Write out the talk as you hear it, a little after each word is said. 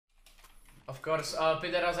Of course,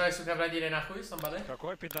 pidorás, suka, блядь, иди нахуй, somebody?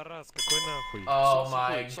 Какой пидорас, какой нахуй? Oh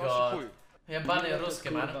my god. Jebany rusky,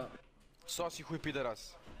 man. Соси хуй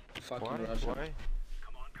пидорас. Fucking Russia.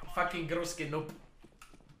 Fucking rusky noob.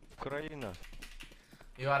 Украина.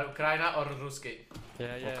 You are Ukraine or rusky?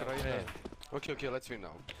 Yeah, Украина. Okay, let's win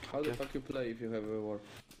now. How the fuck you play if you have a war?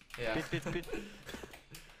 Yeah. Pit.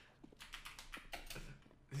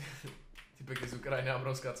 Typek z Ukrajiny a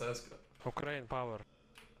obrovská CS. Ukraine power.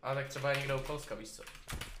 Ale tak třeba je někdo u Polska, víš co?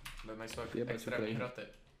 Kde mají svou extrémní hroty.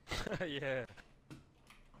 Yeah.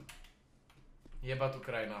 Jebat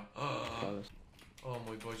Ukrajina. Oh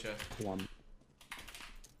můj bože. One.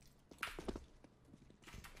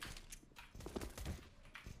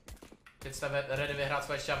 Teď jste ready vyhrát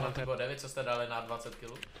svoje šťavnaté body, co jste dali na 20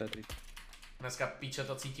 kg? Dneska píče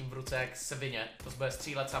to cítím v ruce jak svině. To bude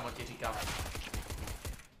střílet samo, ti říkám.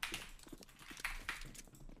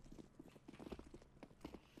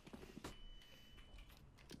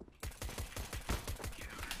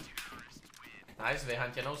 Nice,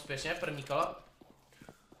 vyhantěno úspěšně, první kolo.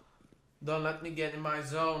 Don't let me get in my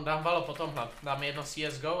zone. Dám valo po tomhle. Dám jedno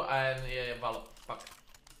Csgo a je valo. Pak.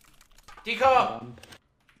 Ticho!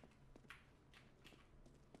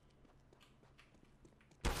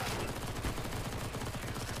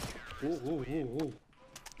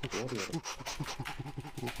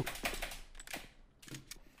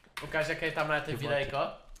 Ukáž, jaký je tam na ty videjko.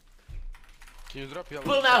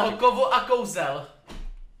 Plného kovu a kouzel.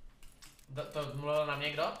 To mluvil na mě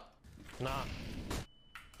někdo? Na.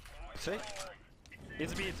 See?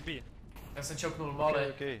 It's B. Já jsem čouknul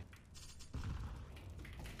Molly. Okay.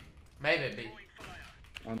 Maybe B.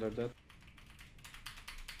 Under that.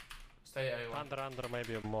 Stay A1. Under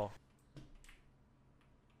maybe more.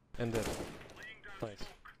 And there. Nice.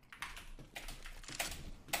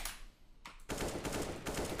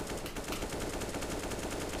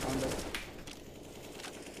 Under.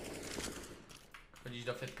 Chodíš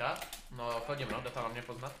do fitka? No chodím, no, jde tam na mě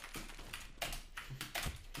poznat.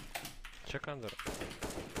 Check under.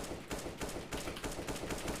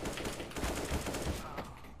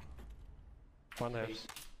 One heads.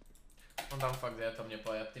 On tam fakt je, to mě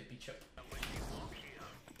pojet, ty píče.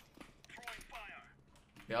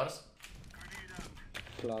 Yours?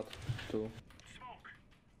 Flat. Two.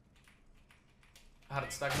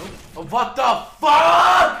 Hard stack jdu. Oh, what the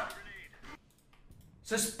fuck?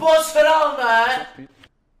 Jsi posral, ne?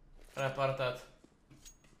 Reported.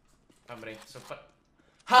 Dobrý, super.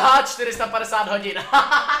 Haha, 450 hodin.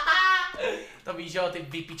 To víš, že jo, ty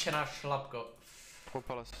vypíčená šlapko.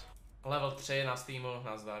 Level 3 na Steamu,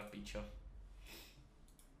 nazdar, píčo.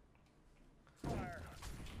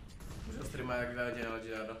 Můžu streamovat jak 2 hodiny od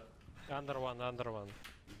žádo. Under one.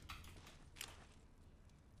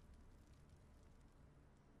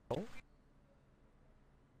 Oh?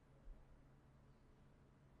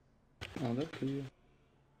 Under clear.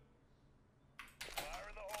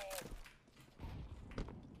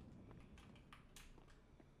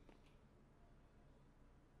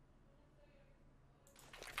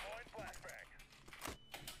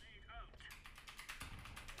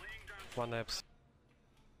 One apps.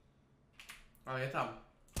 A je tam.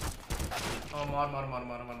 Oh,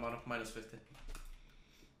 more, minus 50.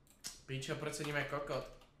 Píčo, proč sedím jak kokot?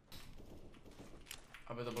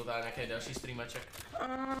 Aby to byl tady nějaký další streameček.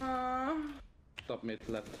 Top mid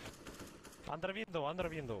left. Under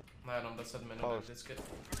window. No jenom 10 minut vždycky.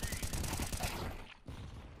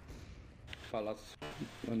 Palace.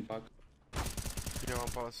 One pack. Já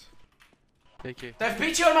mám palace. AK. To je v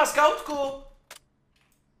píči, on má scoutku!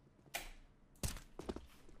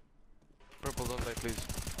 Purple, don't die, please.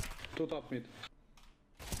 Two top mid.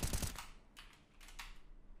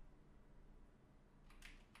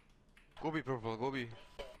 Go B, purple, go B.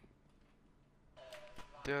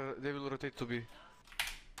 They will rotate to B.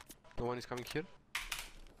 No one is coming here.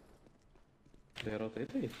 They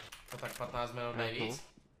rotate. No tak 15 minut nejvíc.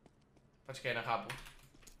 Počkej, nechápu.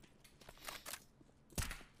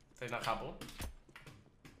 Teď nechápu.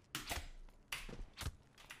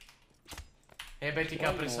 Jebej ty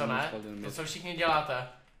kapriso, ne? To co všichni děláte.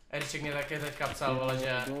 Eriček mě taky teďka psal, vole,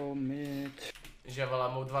 že vole,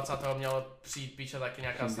 mu 20. mělo přijít píče taky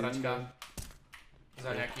nějaká sračka.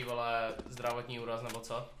 Za nějaký, vole, zdravotní úraz nebo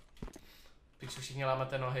co. Píču, všichni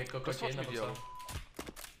lámete nohy, kokoti, nebo co?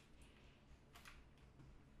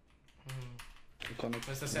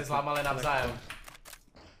 Vy jste si je zlámali navzájem.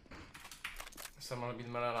 Jste mohli být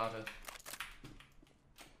milionáři.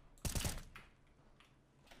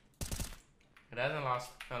 Kde je ten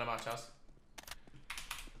last? No, nemá čas.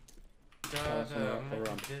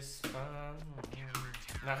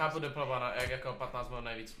 Nechápu diplomana, jak jako 15 minut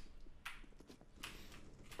nejvíc.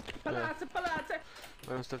 Paláce, paláce!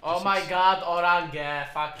 Oh my god, orange,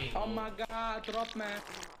 fucking. Oh my god, drop me!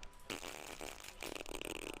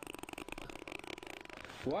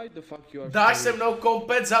 Why the fuck you are Dáš se mnou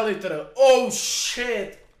kompet za litr. Oh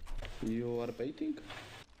shit! You are baiting?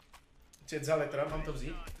 Čet za litr, mám to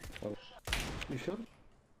vzít? Oh. You sure?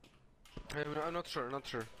 I'm not sure, not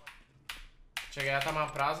sure. Čekaj, já tam mám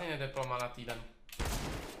prázdniny diploma na týden.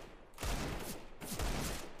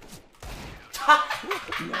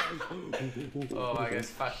 Oh my god,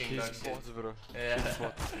 fucking dog He's shit. bots, bro.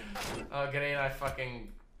 Yeah. Oh green, I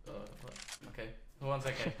fucking... okay. Who wants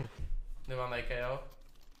AK? Do you want AK, yo?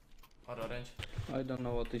 Or orange? I don't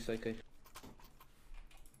know what is AK.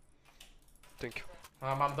 Thank you.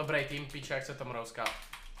 No, mám dobrý tým, píče, jak se to mrouská.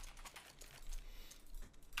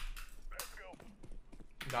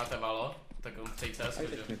 Dáte valo? Tak on chce jít CS, I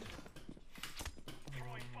že? take mid.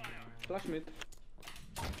 Flash mid.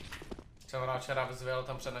 Jsem rád včera vyzvěl,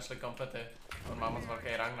 tam přenešli kompety. On má moc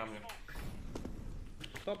velký rank na mě.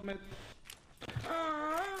 Top mid.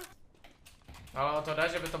 Ale o to jde,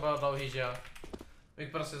 že by to bylo dlouhý, že jo? Bych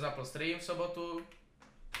prostě zapl stream v sobotu.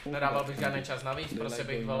 Nedával bych žádný čas navíc, prostě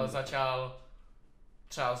bych vole začal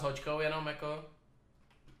třeba s hoďkou jenom jako.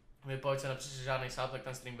 Pokud se nepřišel žádný sáp, tak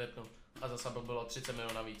ten stream vypnu. A zase by bylo 30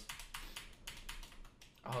 minut navíc.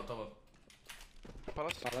 A hotovo.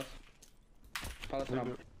 Palace? Palace. Palace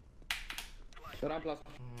ramp. Ramp last.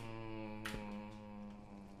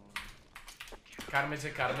 Karmit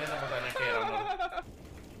je karmit, nebo to je nějaký random?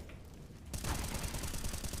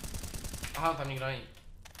 Aha, tam nikdo není.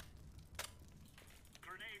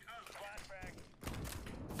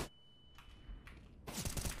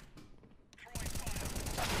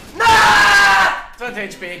 No!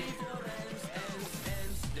 20 HP.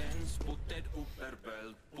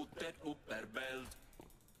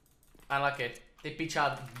 Unlucky. Ty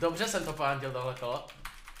piča, dobře jsem to pohandil tohle kolo.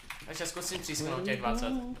 Takže zkusím třísknout těch 20.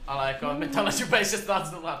 Ale jako mi to leží úplně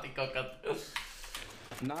 16-0, ty kokot.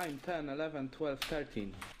 9, 10, 11, 12,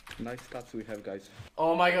 13. Nice stats we have, guys.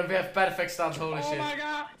 Oh my god, we have perfect stats, holy shit. Oh my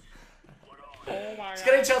god! Oh my god!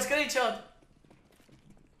 Screenshot, screenshot!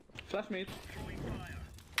 Flash mid.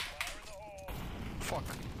 Fuck.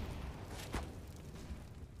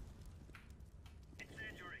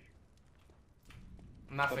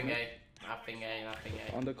 Nothing A. Nothing A, nothing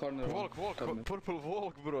A. On the corner. Walk, walk, Top mid. purple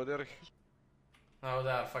walk, bro. They're... No,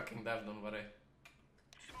 they are fucking deaf, don't worry.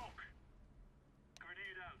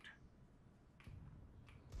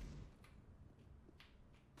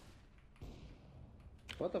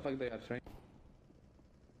 What the fuck they are trying?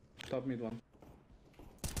 Top mid one.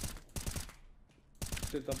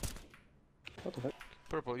 Still top. What the fuck?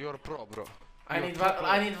 Purple, you're pro, bro. I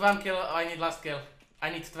need one kill, I need last kill.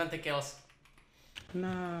 I need 20 kills.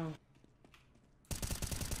 No.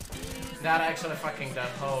 They are actually fucking dead,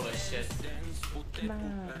 holy shit.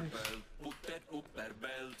 Nice.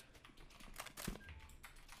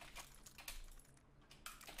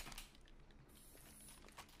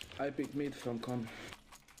 I pick mid from con.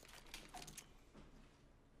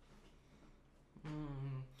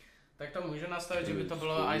 Tak to můžu nastavit, že by to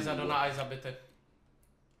bylo aj za dona, aj za bity.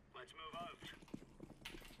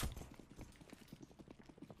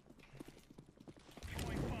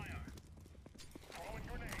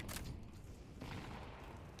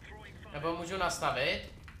 Nebo můžu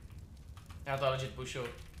nastavit? Já to legit pushu.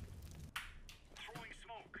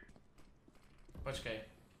 Počkej,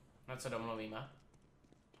 na co domluvíme?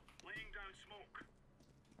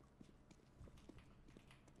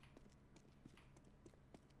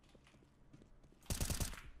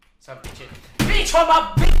 Jsem piči. Pičo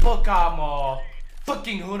má bitpo, kámo!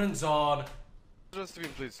 Fucking Hurenzon! Just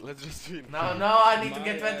win, please. Let's just win. No, no, I need to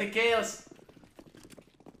get 20 kills!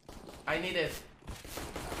 I need it.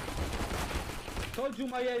 Told you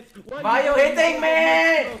my ace. Why you hitting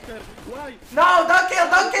me? Why? No, don't kill,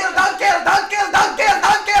 don't kill, don't kill, don't kill, don't kill,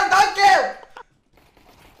 don't kill, don't kill!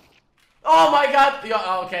 Oh my god! Yo,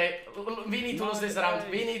 okay, we need to lose this round.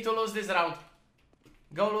 We need to lose this round.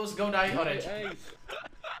 Go lose, go die, orange. Ace.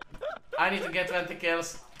 I need to get 20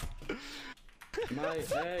 kills. My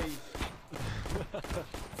ace.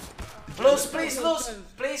 Lose, please lose,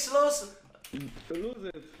 please lose. Lose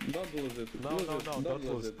it. Don't lose it. No, Lose no, it. no, don't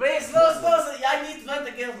lose it. Please lose, lose. I need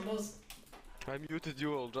 20 kills, lose. I muted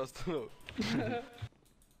you all, just to know.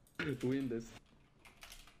 Win this.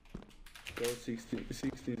 Go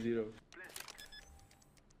 16-0.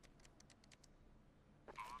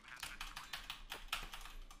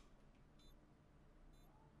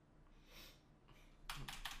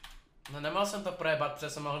 No nemohl jsem to projebat, protože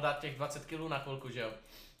jsem mohl dát těch 20 kilů na chvilku, že jo?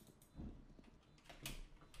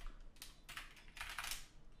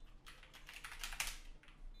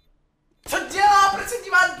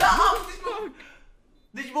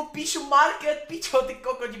 teď mu píšu market, pičo, ty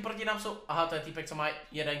kokoti proti nám jsou. Aha, to je týpek, co má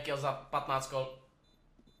 1 kill za 15 kol.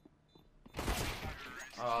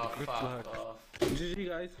 Oh, fuck off. GG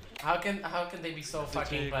guys. How can they be so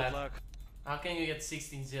fucking Good bad? luck. How can you get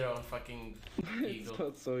 16-0 on fucking It's Eagle?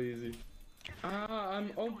 not so easy.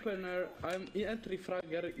 I'm opener, I'm entry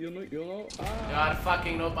fragger, you know, You are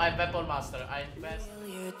fucking noob, I'm weapon master, I'm best.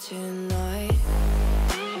 Tonight